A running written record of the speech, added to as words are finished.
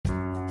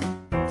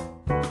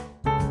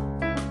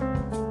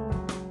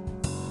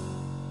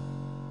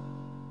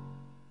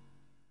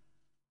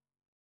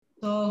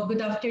good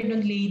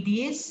afternoon,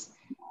 ladies.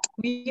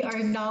 We are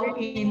now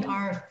in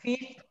our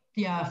fifth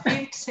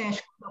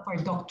session of our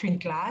doctrine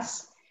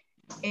class,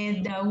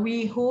 and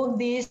we hold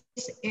this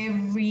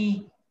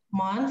every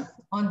month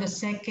on the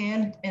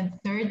second and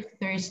third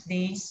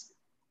Thursdays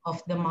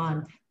of the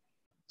month.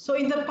 So,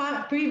 in the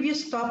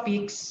previous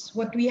topics,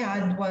 what we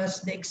had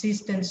was the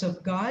existence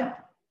of God,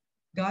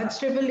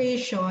 God's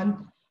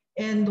revelation,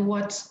 and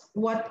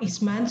what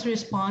is man's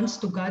response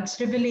to God's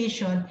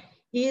revelation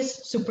is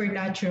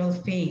supernatural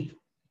faith.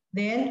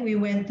 Then we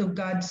went to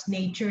God's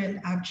nature and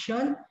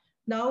action.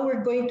 Now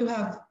we're going to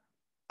have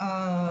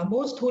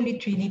Most Holy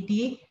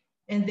Trinity,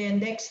 and then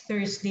next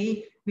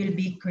Thursday will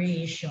be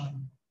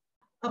creation.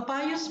 A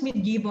pious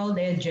medieval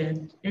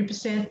legend,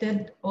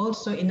 represented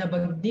also in a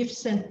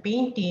magnificent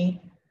painting,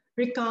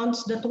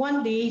 recounts that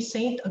one day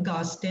Saint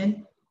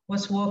Augustine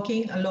was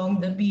walking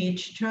along the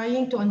beach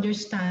trying to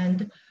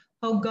understand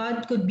how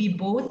God could be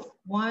both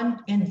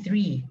one and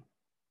three.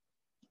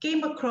 He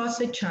came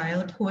across a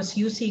child who was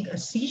using a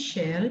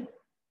seashell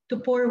to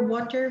pour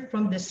water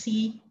from the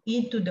sea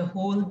into the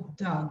hole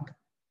dug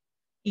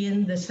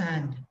in the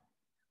sand.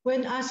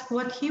 When asked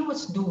what he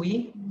was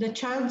doing, the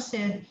child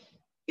said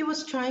he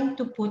was trying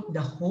to put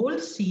the whole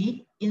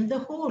sea in the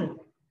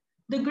hole.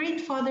 The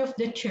great father of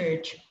the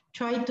church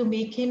tried to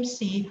make him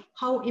see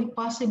how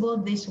impossible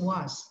this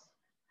was.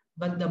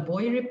 But the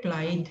boy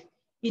replied,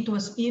 it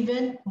was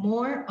even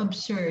more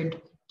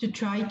absurd to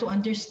try to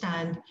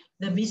understand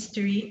the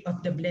mystery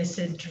of the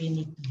Blessed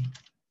Trinity.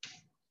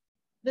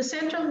 The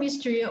central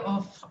mystery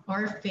of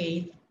our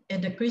faith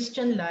and the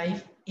Christian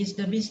life is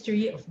the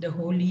mystery of the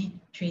Holy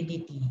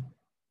Trinity.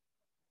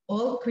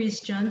 All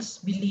Christians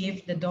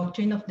believe the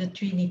doctrine of the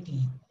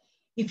Trinity.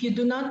 If you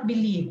do not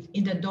believe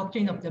in the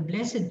doctrine of the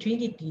Blessed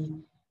Trinity,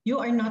 you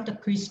are not a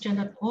Christian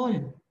at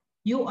all.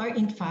 You are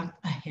in fact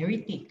a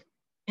heretic.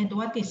 And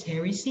what is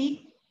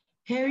heresy?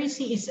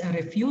 Heresy is a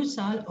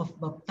refusal of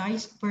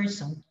baptized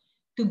person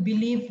to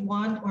believe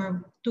one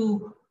or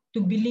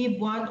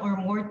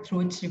more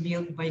truths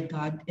revealed by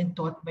God and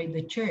taught by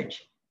the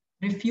church.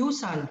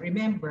 Refusal,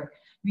 remember,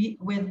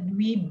 when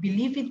we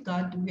believe in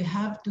God, we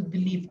have to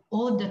believe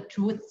all the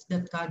truths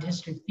that God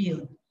has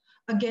revealed.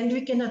 Again,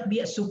 we cannot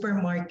be a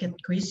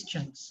supermarket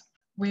Christians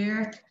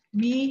where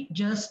we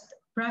just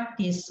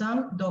practice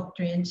some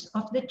doctrines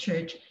of the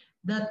church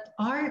that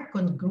are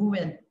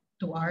congruent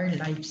to our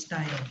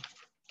lifestyle.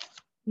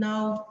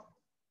 Now,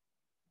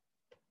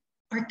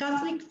 our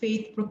Catholic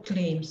faith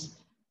proclaims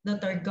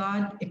that our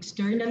God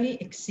externally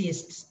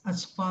exists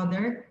as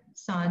Father,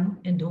 Son,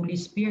 and Holy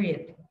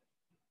Spirit.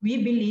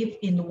 We believe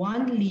in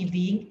one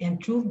living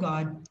and true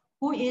God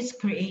who is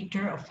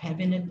creator of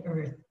heaven and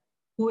earth,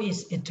 who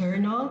is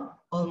eternal,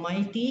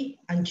 almighty,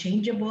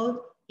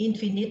 unchangeable,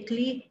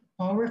 infinitely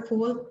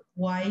powerful,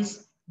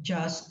 wise,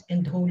 just,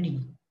 and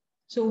holy.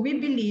 So we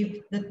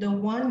believe that the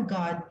one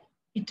God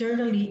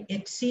eternally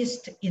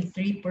exists in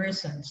three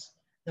persons,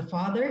 the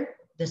Father,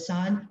 the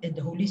Son, and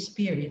the Holy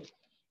Spirit.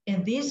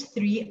 And these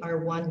three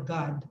are one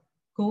God,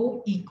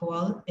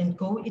 co-equal and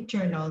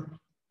co-eternal,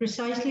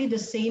 precisely the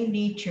same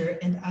nature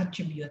and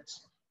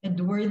attributes, and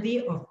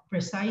worthy of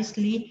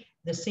precisely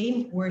the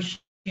same worship,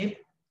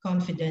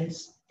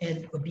 confidence,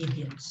 and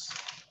obedience.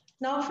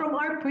 Now, from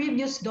our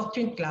previous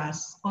doctrine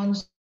class on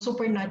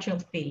supernatural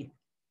faith,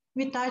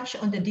 we touch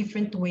on the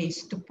different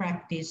ways to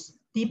practice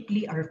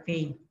deeply our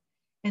faith.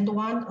 And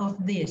one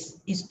of these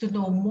is to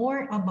know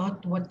more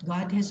about what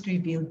God has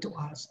revealed to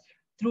us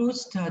through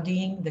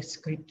studying the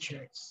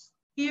scriptures.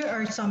 Here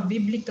are some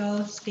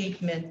biblical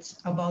statements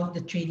about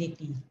the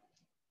Trinity.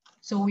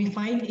 So we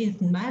find in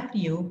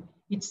Matthew,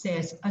 it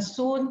says, as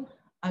soon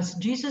as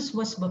Jesus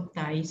was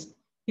baptized,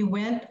 he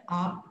went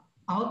up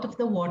out of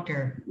the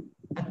water.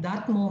 At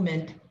that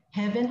moment,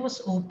 heaven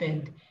was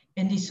opened,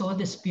 and he saw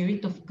the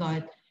Spirit of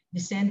God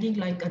descending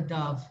like a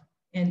dove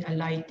and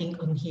alighting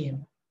on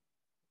him.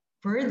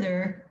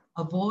 Further,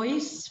 a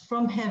voice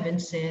from heaven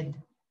said,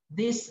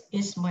 this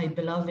is my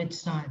beloved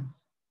Son,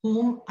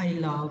 whom I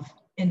love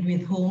and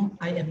with whom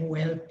I am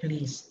well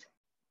pleased.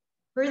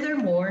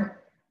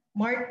 Furthermore,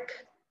 Mark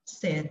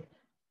said,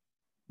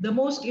 the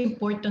most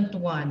important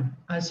one,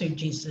 answered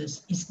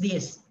Jesus, is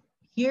this,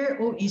 hear,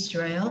 O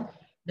Israel,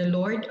 the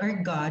Lord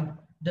our God,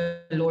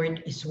 the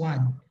Lord is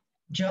one.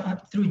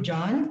 Through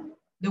John,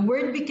 the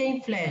Word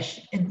became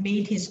flesh and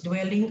made his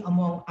dwelling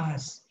among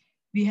us.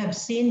 We have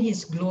seen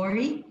his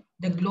glory,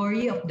 the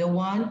glory of the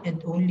one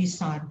and only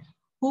Son,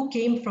 who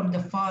came from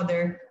the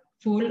Father,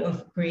 full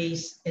of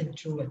grace and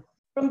truth.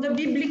 From the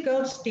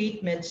biblical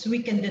statements,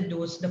 we can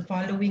deduce the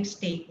following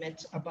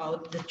statements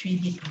about the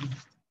Trinity.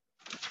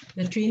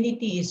 The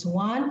Trinity is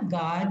one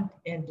God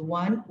and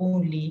one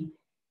only,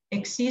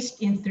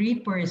 exists in three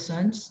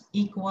persons,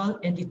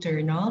 equal and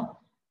eternal,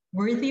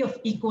 worthy of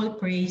equal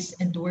praise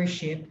and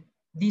worship,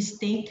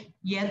 distinct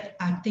yet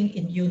acting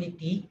in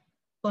unity,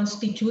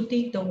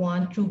 constituting the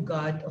one true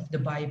God of the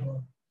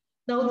Bible.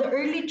 Now, the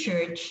early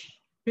church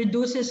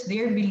reduces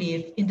their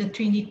belief in the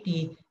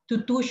Trinity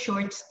to two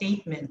short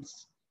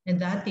statements, and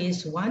that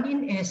is one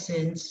in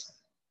essence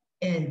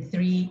and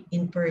three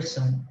in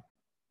person.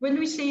 When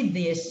we say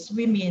this,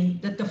 we mean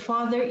that the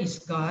Father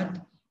is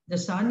God, the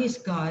Son is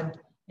God,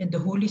 and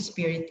the Holy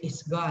Spirit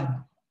is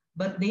God.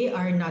 But they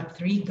are not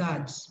three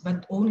gods,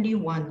 but only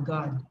one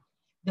God.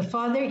 The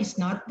Father is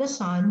not the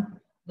Son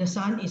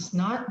is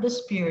not the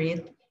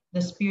Spirit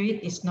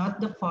is not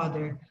the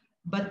Father,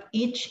 but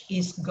each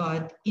is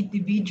God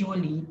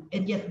individually,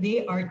 and yet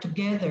they are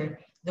together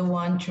the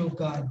one true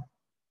God.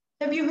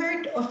 Have you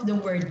heard of the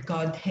word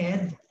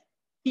Godhead?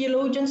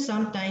 Theologians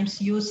sometimes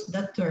use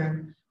that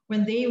term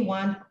when they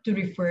want to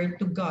refer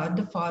to God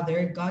the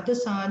Father, God the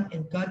Son,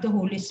 and God the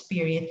Holy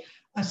Spirit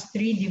as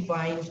three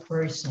divine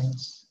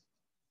persons.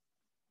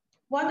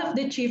 One of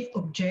the chief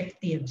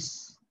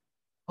objectives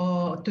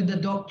to the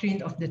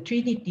doctrine of the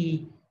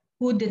Trinity,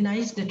 who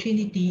denies the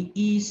Trinity,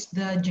 is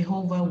the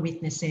Jehovah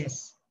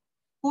Witnesses,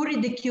 who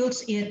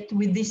ridicules it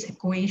with this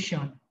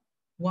equation: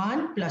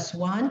 1 plus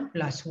 1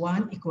 plus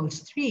 1 equals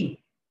 3.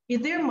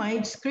 In their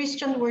minds,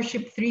 Christians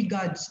worship three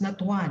gods,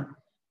 not one.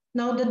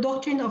 Now, the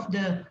doctrine of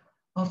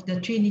the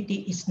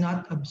Trinity is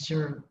not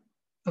absurd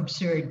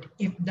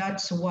if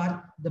that's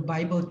what the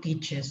Bible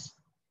teaches.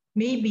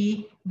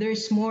 Maybe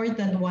there's more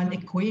than one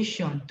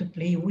equation to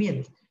play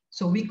with.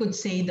 So we could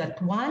say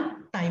that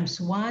 1 times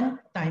 1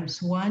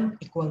 times 1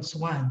 equals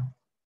 1.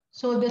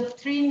 So the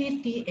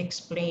Trinity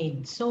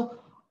explained. So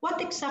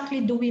what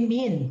exactly do we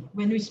mean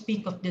when we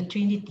speak of the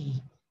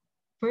Trinity?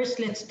 First,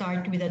 let's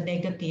start with the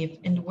negative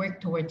and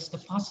work towards the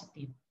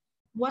positive.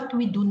 What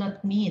we do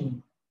not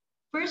mean.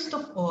 First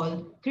of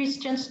all,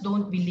 Christians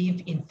don't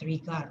believe in three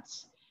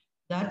gods.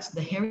 That's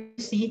the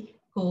heresy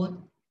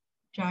called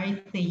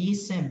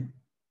tritheism.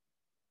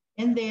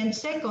 And then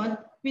second,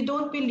 we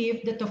don't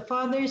believe that the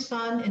Father,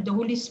 Son, and the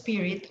Holy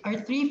Spirit are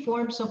three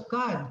forms of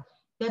God.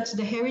 That's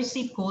the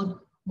heresy called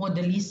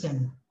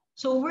modalism.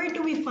 So where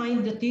do we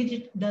find the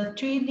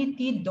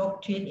Trinity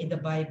doctrine in the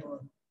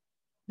Bible?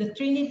 The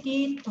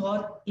Trinity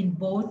taught in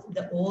both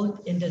the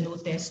Old and the New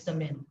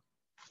Testament.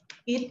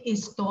 It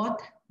is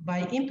taught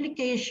by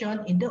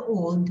implication in the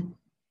Old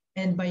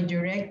and by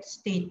direct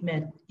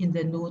statement in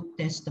the New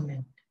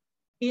Testament.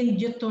 In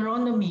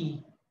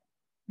Deuteronomy,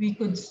 we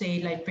could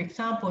say, like, for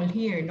example,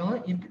 here,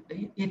 no,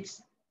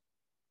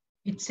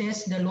 it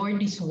says the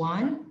Lord is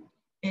one.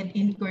 And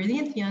in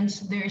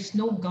Corinthians, there is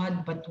no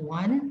God but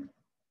one.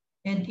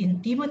 And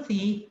in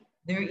Timothy,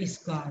 there is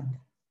God.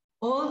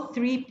 All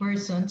three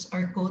persons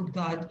are called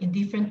God in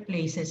different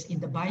places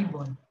in the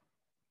Bible.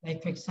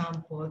 Like, for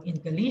example,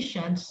 in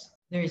Galatians,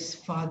 there is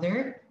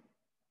Father,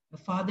 the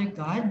Father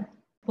God.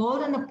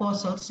 Paul, an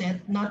apostle,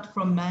 sent not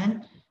from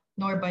man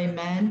nor by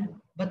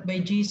man, but by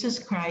Jesus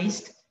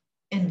Christ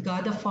and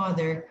God the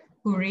Father,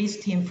 who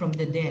raised him from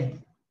the dead.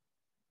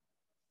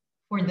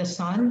 For the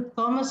Son,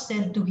 Thomas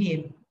said to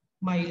him,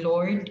 "My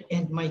Lord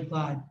and my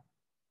God."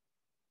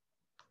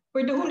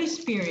 For the Holy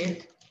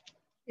Spirit,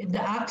 in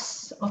the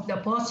Acts of the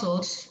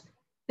Apostles,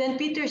 then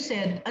Peter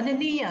said,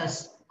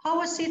 "Ananias, how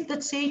was it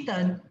that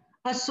Satan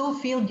has so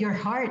filled your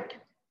heart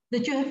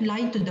that you have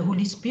lied to the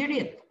Holy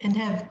Spirit and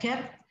have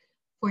kept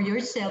for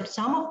yourself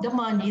some of the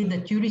money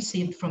that you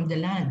received from the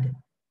land?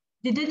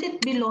 Didn't it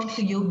belong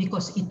to you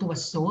because it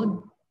was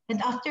sold? And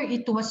after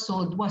it was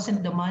sold,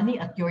 wasn't the money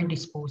at your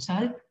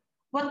disposal?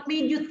 What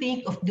made you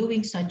think of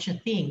doing such a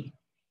thing?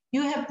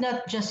 You have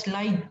not just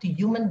lied to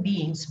human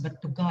beings,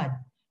 but to God.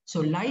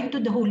 So lied to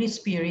the Holy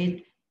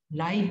Spirit,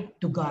 lied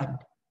to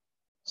God."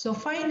 So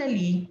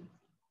finally,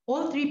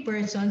 all three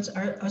persons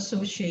are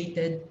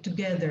associated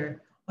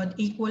together on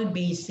equal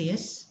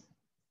basis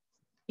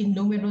in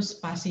numerous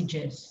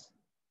passages.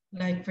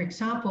 Like, for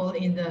example,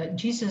 in the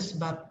Jesus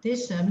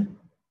baptism,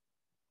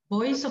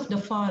 voice of the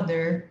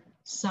Father,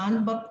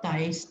 Son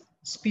baptized,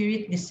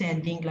 Spirit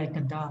descending like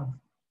a dove.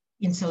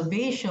 In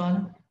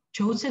salvation,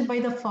 chosen by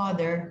the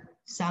Father,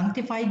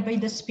 sanctified by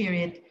the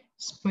Spirit,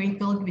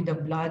 sprinkled with the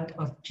blood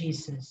of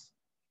Jesus.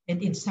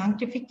 And in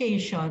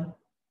sanctification,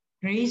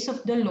 grace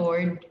of the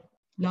Lord,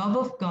 love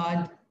of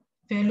God,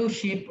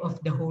 fellowship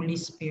of the Holy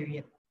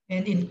Spirit.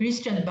 And in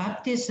Christian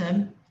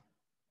baptism,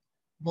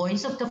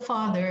 voice of the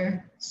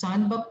Father,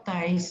 Son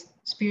baptized,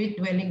 Spirit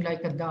dwelling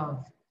like a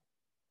dove.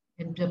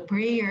 And the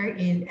prayer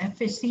in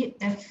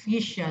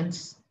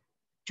Ephesians,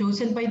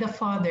 chosen by the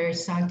Father,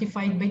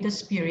 sanctified by the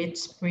Spirit,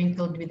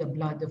 sprinkled with the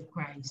blood of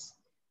Christ.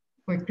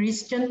 For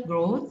Christian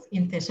growth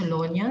in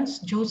Thessalonians,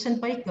 chosen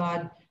by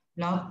God,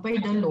 loved by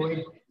the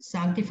Lord,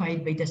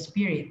 sanctified by the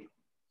Spirit.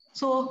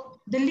 So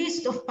the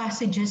list of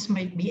passages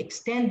might be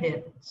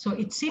extended. So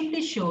it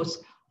simply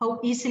shows how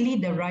easily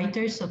the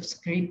writers of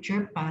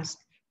Scripture passed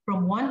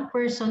from one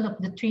person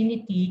of the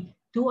Trinity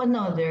to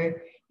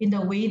another in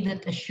a way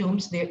that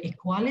assumes their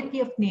equality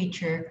of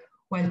nature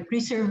while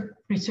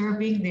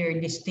preserving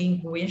their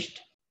distinguished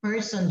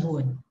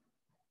personhood.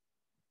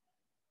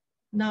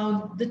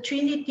 Now, the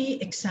Trinity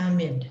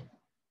examined.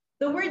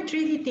 The word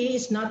Trinity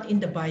is not in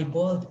the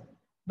Bible,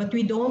 but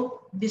we don't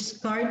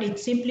discard it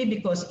simply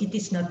because it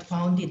is not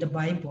found in the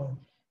Bible.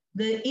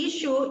 The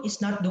issue is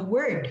not the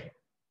word,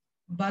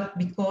 but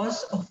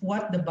because of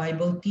what the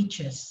Bible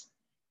teaches.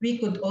 We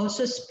could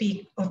also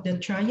speak of the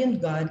triune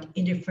God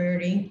in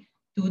referring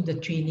to the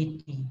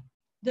Trinity.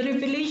 The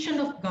revelation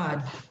of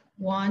God,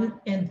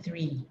 1 and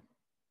 3.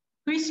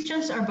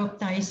 Christians are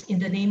baptized in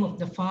the name of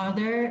the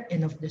Father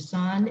and of the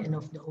Son and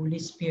of the Holy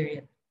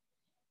Spirit.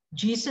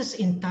 Jesus'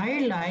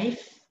 entire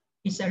life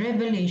is a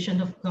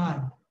revelation of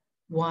God,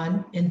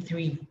 1 and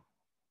 3.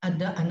 At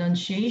the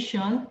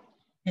Annunciation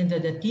and the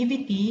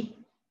Nativity,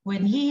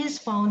 when he is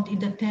found in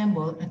the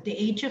temple at the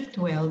age of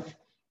 12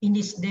 in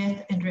his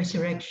death and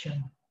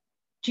resurrection,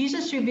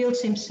 Jesus reveals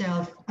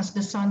himself as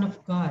the Son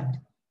of God.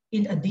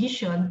 In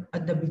addition,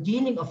 at the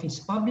beginning of his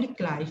public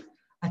life,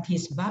 at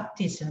his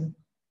baptism,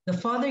 the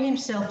Father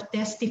himself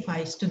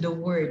testifies to the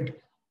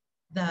Word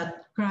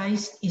that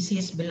Christ is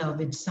his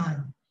beloved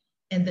Son,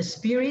 and the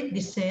Spirit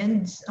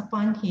descends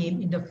upon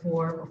him in the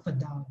form of a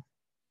dove.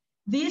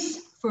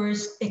 This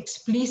first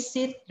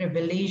explicit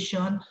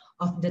revelation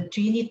of the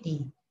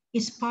Trinity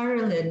is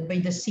paralleled by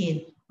the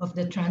scene of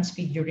the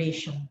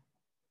Transfiguration.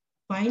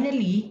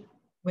 Finally,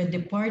 when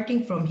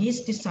departing from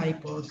his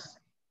disciples,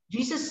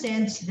 Jesus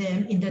sends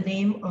them in the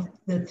name of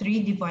the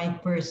three divine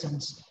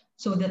persons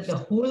so that the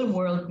whole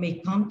world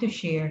may come to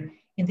share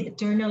in the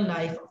eternal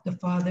life of the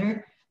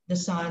Father, the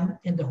Son,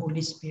 and the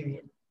Holy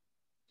Spirit.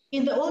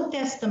 In the Old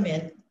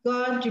Testament,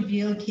 God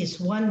revealed his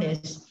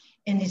oneness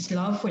and his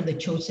love for the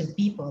chosen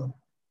people.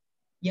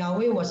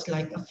 Yahweh was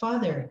like a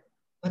father,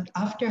 but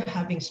after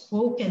having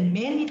spoken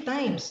many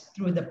times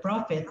through the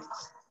prophets,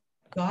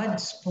 God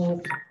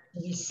spoke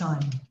to his Son,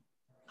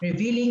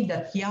 revealing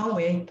that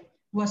Yahweh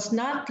was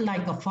not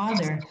like a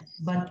father,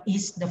 but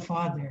is the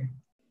Father.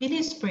 In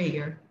his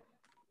prayer,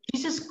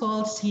 Jesus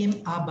calls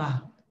him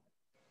Abba,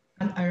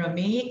 an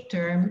Aramaic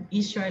term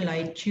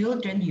Israelite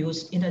children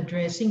used in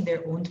addressing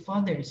their own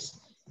fathers,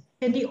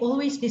 and he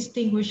always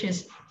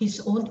distinguishes his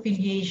own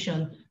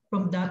filiation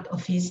from that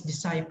of his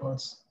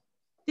disciples.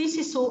 This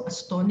is so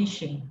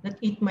astonishing that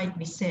it might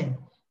be said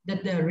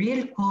that the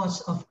real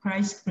cause of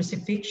Christ's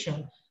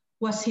crucifixion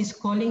was his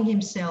calling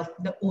himself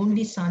the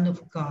only Son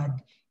of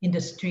God in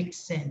the strict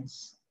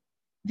sense.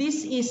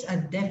 This is a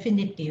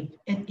definitive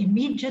and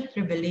immediate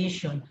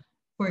revelation,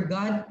 for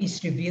God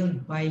is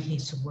revealed by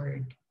his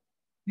word.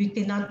 We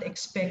cannot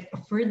expect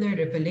a further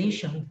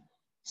revelation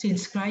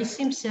since Christ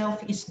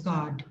himself is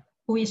God,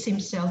 who is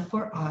himself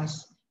for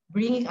us,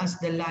 bringing us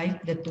the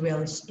life that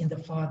dwells in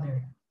the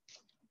Father.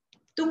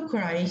 To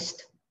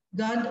Christ,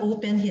 God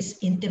opened his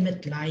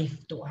intimate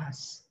life to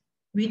us,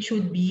 which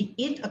would be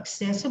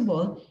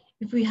inaccessible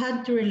if we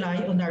had to rely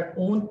on our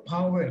own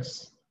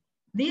powers.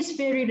 This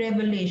very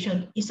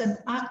revelation is an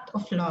act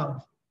of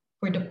love,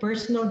 for the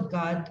personal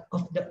God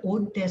of the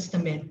Old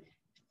Testament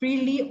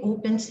freely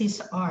opens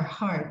our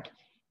heart,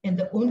 and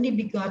the only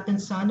begotten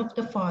Son of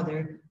the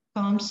Father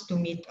comes to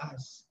meet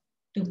us,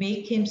 to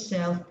make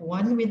himself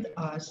one with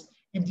us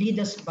and lead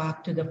us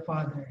back to the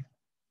Father.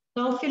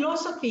 Now,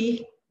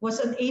 philosophy was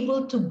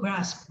unable to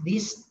grasp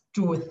this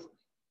truth,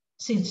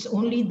 since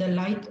only the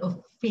light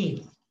of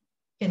faith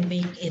can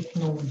make it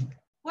known.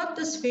 What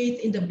does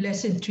faith in the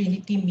Blessed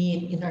Trinity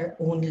mean in our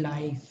own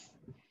life?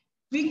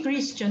 We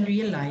Christians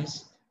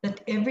realize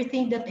that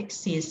everything that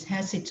exists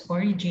has its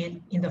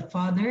origin in the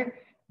Father,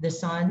 the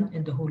Son,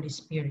 and the Holy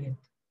Spirit.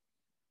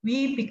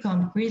 We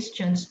become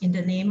Christians in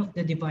the name of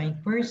the divine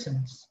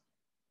persons,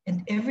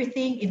 and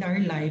everything in our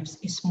lives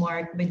is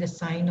marked by the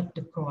sign of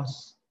the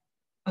cross,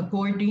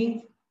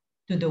 according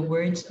to the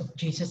words of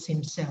Jesus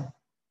himself,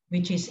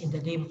 which is in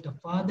the name of the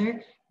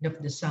Father, and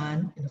of the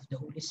Son, and of the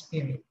Holy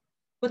Spirit.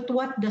 But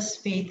what does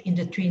faith in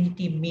the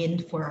Trinity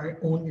mean for our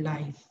own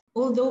life?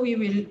 Although we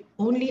will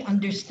only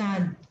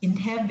understand in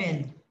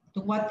heaven to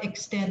what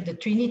extent the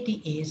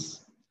Trinity is,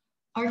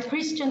 our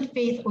Christian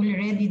faith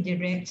already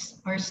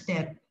directs our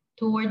step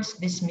towards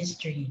this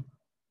mystery.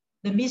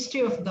 The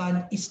mystery of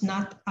God is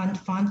not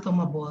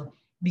unfathomable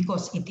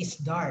because it is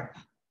dark,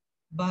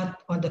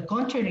 but on the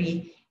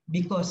contrary,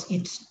 because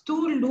it's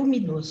too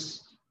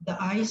luminous,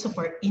 the eyes of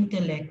our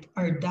intellect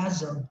are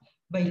dazzled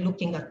by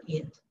looking at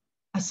it,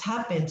 as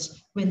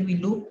happens when we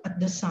look at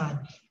the sun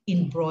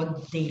in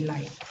broad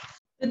daylight.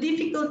 The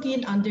difficulty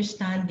in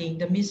understanding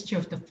the mystery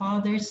of the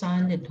Father,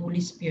 Son, and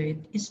Holy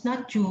Spirit is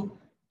not due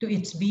to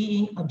its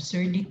being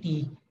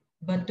absurdity,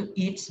 but to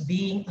its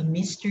being a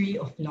mystery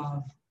of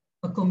love,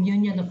 a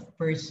communion of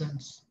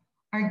persons.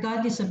 Our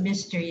God is a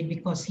mystery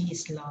because he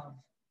is love.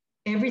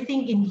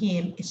 Everything in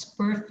him is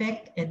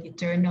perfect and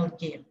eternal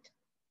gift,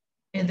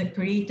 and the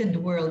created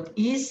world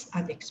is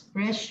an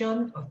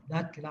expression of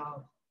that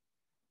love.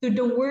 To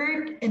the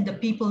Word and the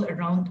people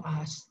around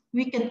us,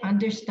 we can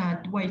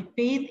understand why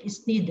faith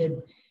is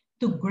needed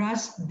to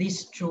grasp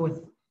this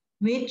truth,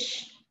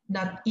 which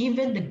not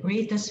even the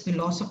greatest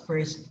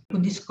philosophers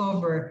could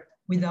discover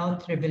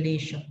without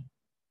revelation.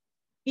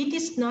 It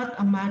is not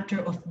a matter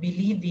of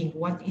believing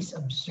what is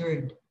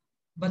absurd,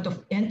 but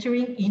of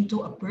entering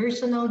into a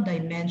personal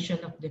dimension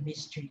of the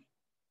mystery,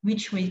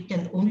 which we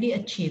can only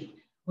achieve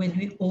when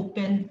we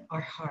open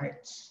our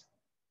hearts.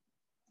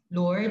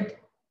 Lord,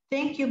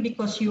 thank you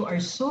because you are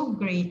so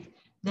great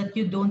that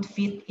you don't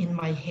fit in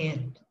my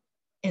head.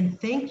 And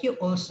thank you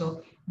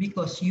also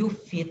because you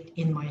fit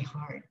in my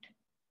heart.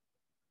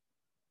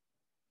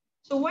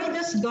 So why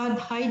does God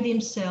hide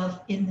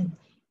himself in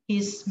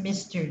his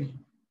mystery.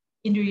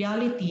 In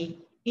reality,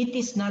 it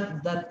is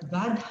not that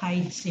God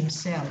hides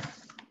himself.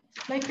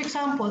 Like, for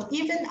example,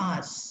 even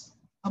us,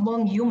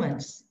 among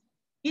humans,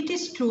 it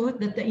is true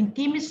that the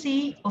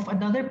intimacy of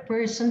another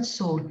person's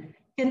soul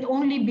can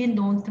only be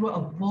known through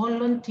a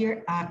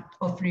volunteer act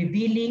of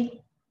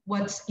revealing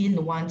what's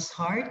in one's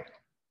heart,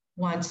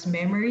 one's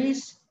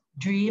memories,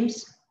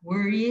 dreams,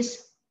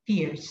 worries,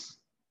 fears.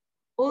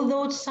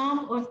 Although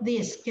some of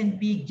this can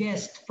be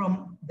guessed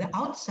from the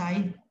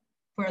outside,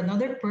 for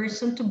another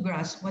person to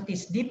grasp what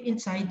is deep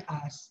inside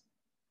us,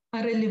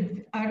 a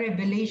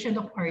revelation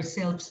of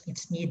ourselves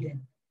is needed.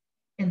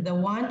 And the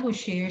one who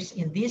shares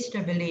in this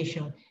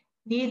revelation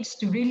needs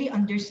to really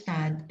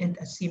understand and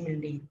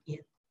assimilate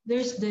it.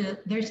 There's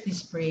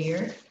this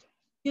prayer.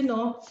 You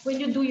know, when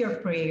you do your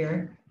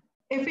prayer,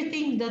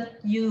 everything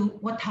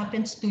what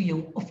happens to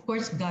you, of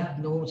course,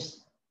 God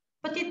knows.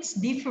 But it's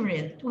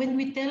different when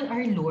we tell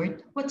our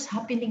Lord what's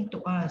happening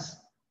to us.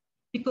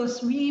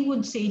 Because we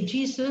would say,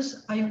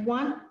 Jesus, I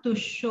want to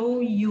show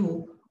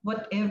you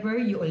whatever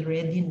you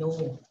already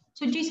know.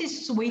 So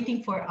Jesus is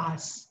waiting for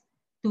us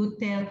to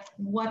tell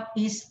what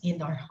is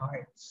in our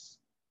hearts.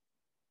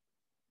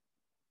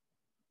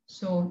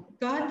 So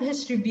God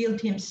has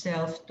revealed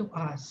himself to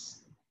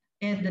us,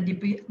 and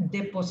the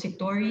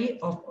depository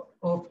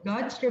of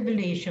God's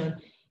revelation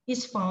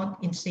is found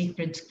in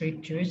sacred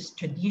scriptures,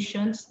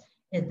 traditions,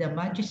 and the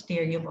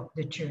magisterium of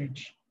the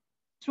church.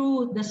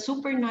 Through the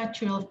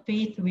supernatural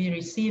faith we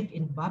receive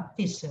in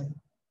baptism,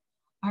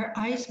 our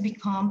eyes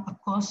become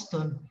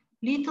accustomed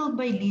little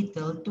by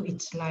little to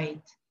its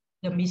light,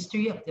 the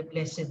mystery of the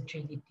Blessed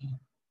Trinity.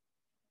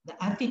 The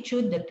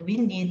attitude that we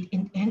need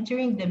in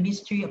entering the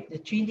mystery of the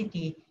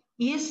Trinity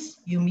is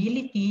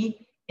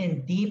humility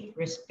and deep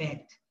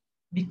respect,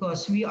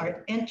 because we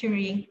are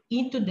entering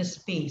into the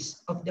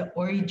space of the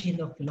origin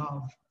of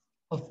love,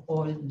 of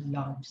all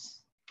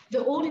loves.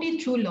 The only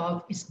true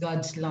love is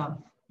God's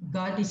love.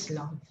 God is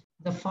love.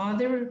 The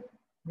Father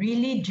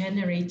really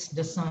generates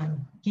the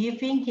Son,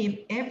 giving him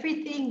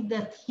everything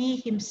that he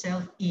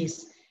himself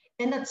is,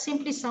 and not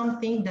simply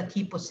something that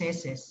he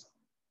possesses.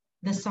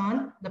 The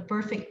Son, the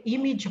perfect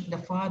image of the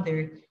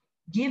Father,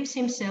 gives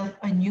himself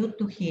anew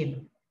to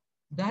him.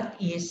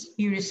 That is,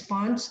 he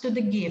responds to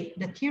the gift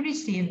that he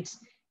receives,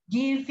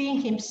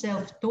 giving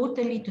himself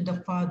totally to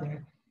the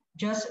Father,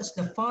 just as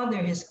the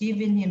Father has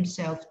given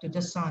himself to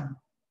the Son.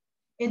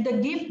 And the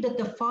gift that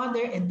the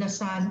Father and the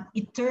Son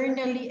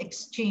eternally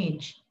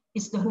exchange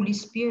is the Holy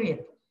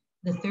Spirit,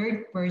 the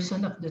third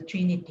person of the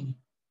Trinity.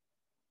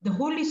 The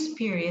Holy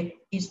Spirit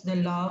is the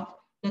love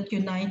that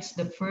unites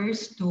the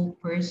first two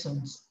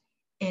persons,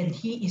 and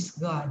he is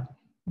God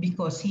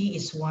because he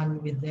is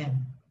one with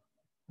them.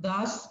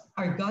 Thus,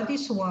 our God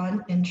is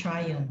one and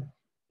triune,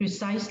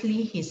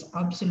 precisely his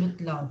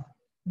absolute love,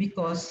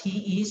 because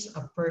he is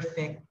a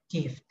perfect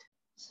gift.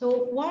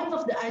 So one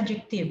of the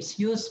adjectives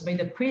used by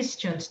the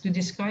Christians to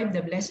describe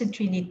the Blessed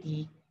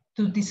Trinity,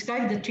 to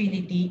describe the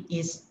Trinity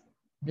is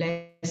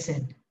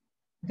blessed.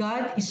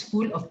 God is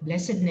full of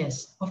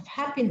blessedness, of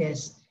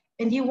happiness,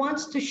 and he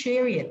wants to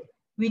share it,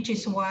 which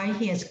is why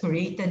he has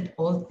created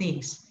all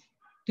things,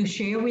 to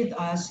share with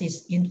us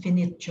his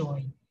infinite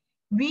joy.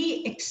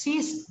 We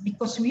exist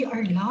because we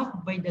are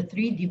loved by the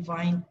three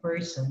divine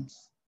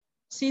persons.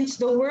 Since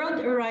the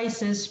world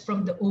arises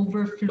from the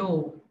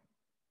overflow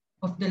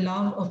of the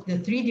love of the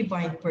three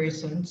divine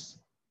persons,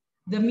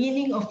 the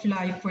meaning of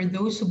life for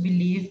those who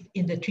believe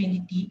in the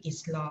Trinity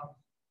is love.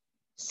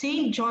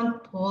 Saint John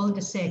Paul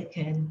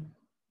II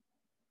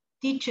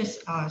teaches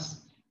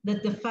us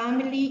that the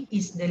family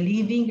is the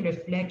living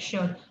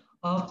reflection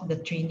of the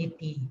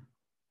Trinity.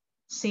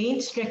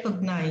 Saints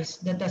recognize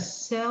that a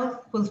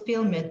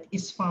self-fulfillment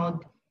is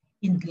found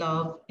in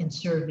love and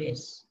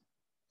service.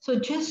 So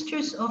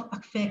gestures of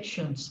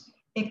affections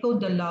echo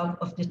the love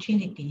of the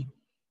Trinity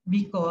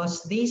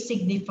because they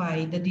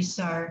signify the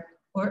desire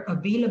or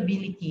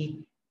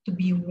availability to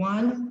be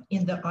one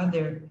in the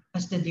other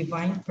as the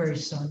divine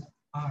person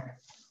are.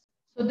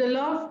 So the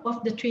love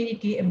of the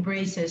Trinity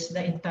embraces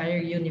the entire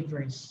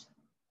universe.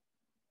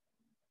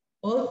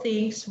 All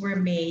things were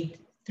made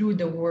through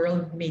the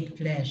Word made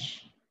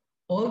flesh.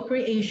 All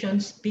creation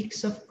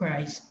speaks of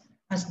Christ,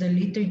 as the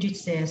liturgy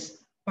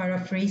says,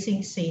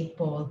 paraphrasing St.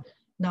 Paul.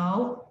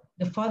 Now,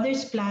 the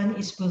Father's plan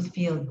is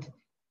fulfilled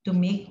to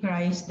make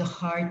Christ the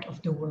heart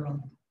of the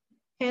world.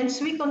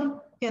 Hence, we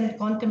can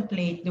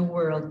contemplate the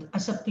world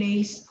as a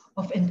place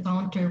of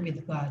encounter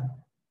with God.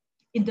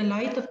 In the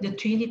light of the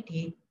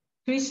Trinity,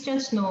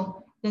 Christians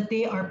know that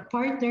they are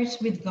partners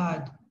with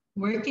God,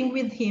 working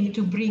with him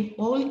to bring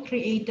all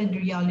created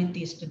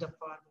realities to the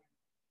Father.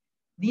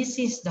 This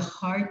is the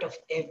heart of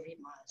every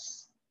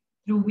Mass,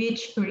 through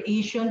which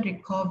creation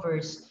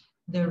recovers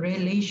the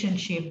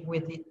relationship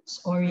with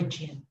its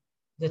origin,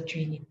 the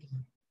Trinity.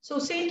 So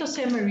Saint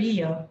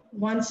Josemaria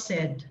once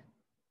said,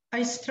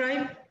 I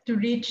strive to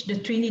reach the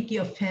Trinity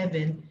of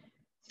heaven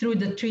through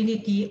the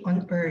Trinity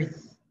on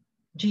earth,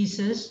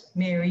 Jesus,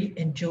 Mary,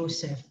 and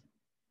Joseph.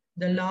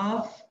 The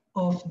love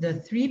of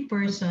the three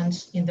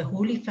persons in the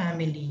Holy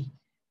Family,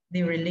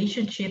 The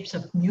relationships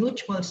of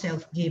mutual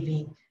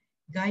self-giving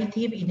guide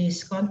him in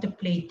his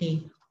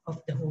contemplating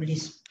of the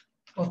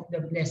of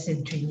the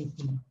Blessed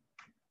Trinity.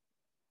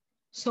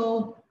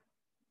 So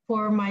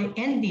for my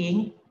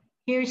ending,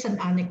 here's an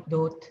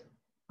anecdote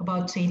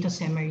about Saint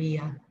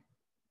Josemaria.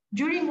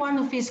 During one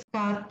of his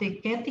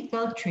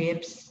catechetical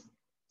trips,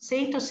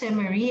 Saint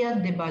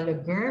Josemaria de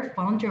Balaguer,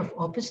 founder of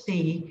Opus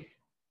Dei,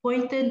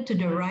 pointed to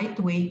the right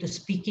way to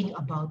speaking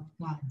about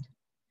God.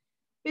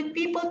 When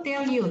people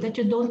tell you that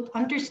you don't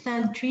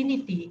understand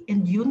Trinity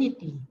and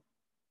unity,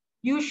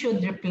 you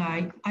should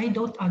reply, I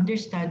don't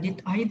understand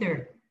it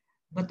either,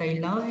 but I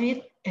love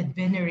it and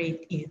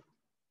venerate it.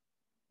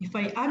 If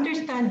I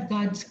understand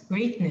God's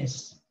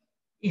greatness,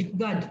 if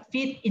God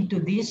fit into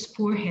this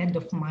poor head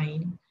of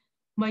mine,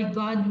 my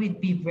God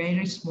would be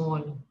very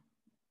small.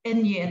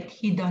 And yet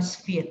he does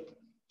fit.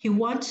 He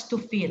wants to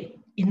fit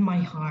in my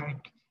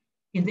heart,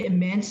 in the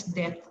immense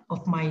depth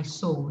of my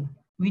soul,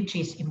 which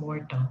is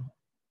immortal.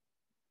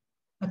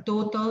 A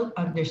total,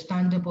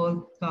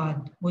 understandable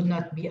God would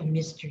not be a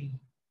mystery.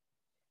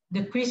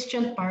 The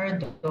Christian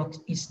paradox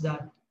is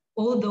that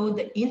although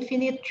the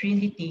infinite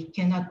Trinity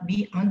cannot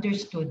be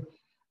understood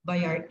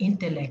by our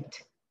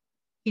intellect,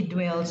 He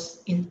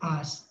dwells in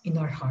us, in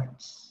our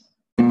hearts.